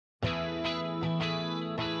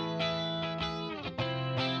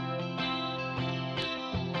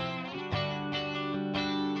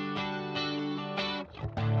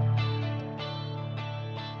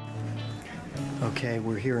Okay,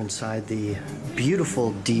 we're here inside the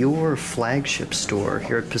beautiful Dior flagship store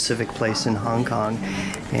here at Pacific Place in Hong Kong.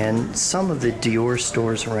 And some of the Dior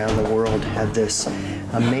stores around the world have this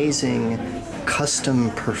amazing custom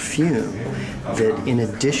perfume that, in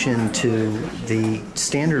addition to the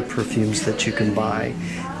standard perfumes that you can buy,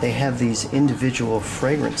 they have these individual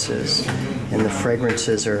fragrances. And the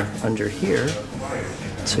fragrances are under here,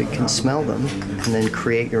 so you can smell them and then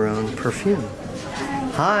create your own perfume.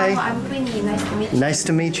 Hi. I'm Queenie. Nice to meet you. Nice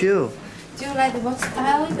to meet you. Do you like what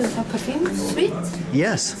style of perfume? Sweet?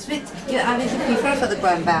 Yes. Sweet. I would prefer for the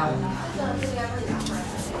Grandbow.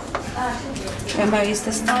 Grandbow is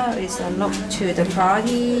the style, is a look to the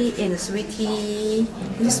party in the sweetie.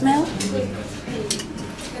 You smell?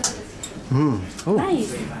 Oh.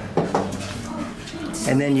 Nice.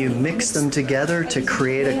 And then you mix them together to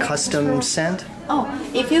create a custom scent? Oh,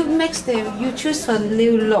 if you mix them, you choose a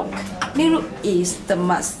new look. New look is the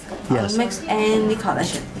must. Yes. Mix any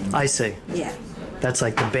collection. I see. Yeah. That's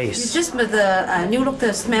like the You base. just with the new look,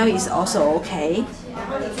 the smell is also okay.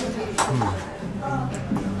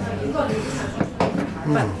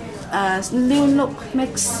 But new look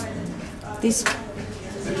mix this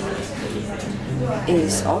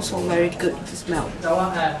is also very good to smell.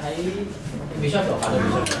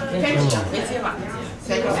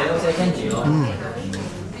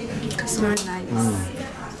 It's very nice.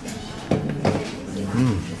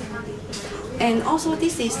 And also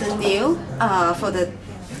this is the new for the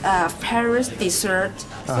Paris dessert.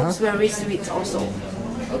 So it's very sweet also.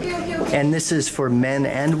 And this is for men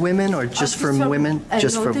and women, or just for women?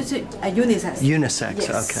 Just no, for this is, unisex. unisex.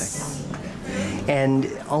 Yes. Okay. And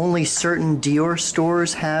only certain Dior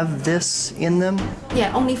stores have this in them?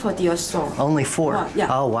 Yeah, only for Dior store. Only 4? Yeah.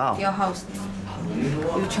 Oh, wow. Your house.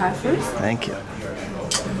 You try first. Thank you.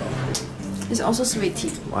 It's also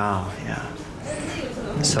sweetie. Wow, yeah.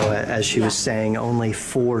 So as she was saying, only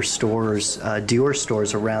 4 stores, Dior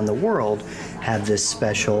stores around the world have this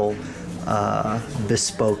special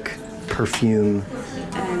bespoke perfume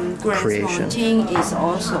And Grand creation. Mountain is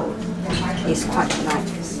also quite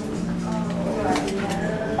nice.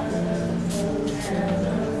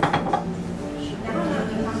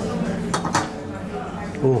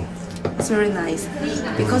 Ooh. It's very nice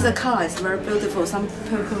because the color is very beautiful. Some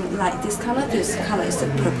people like this color is the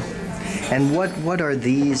purple. And what are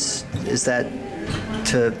these? Is that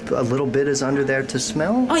a little bit is under there to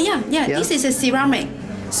smell? Oh yeah. Yeah. This is a ceramic.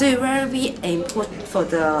 So where we input for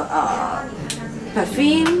the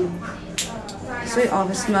perfume, so of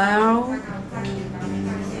the smell,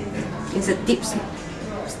 it's a deep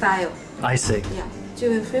style. I see. Yeah.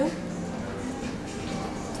 Do you feel?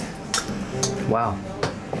 Wow.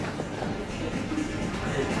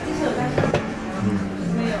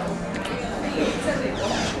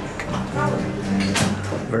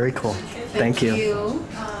 Very cool. Thank you.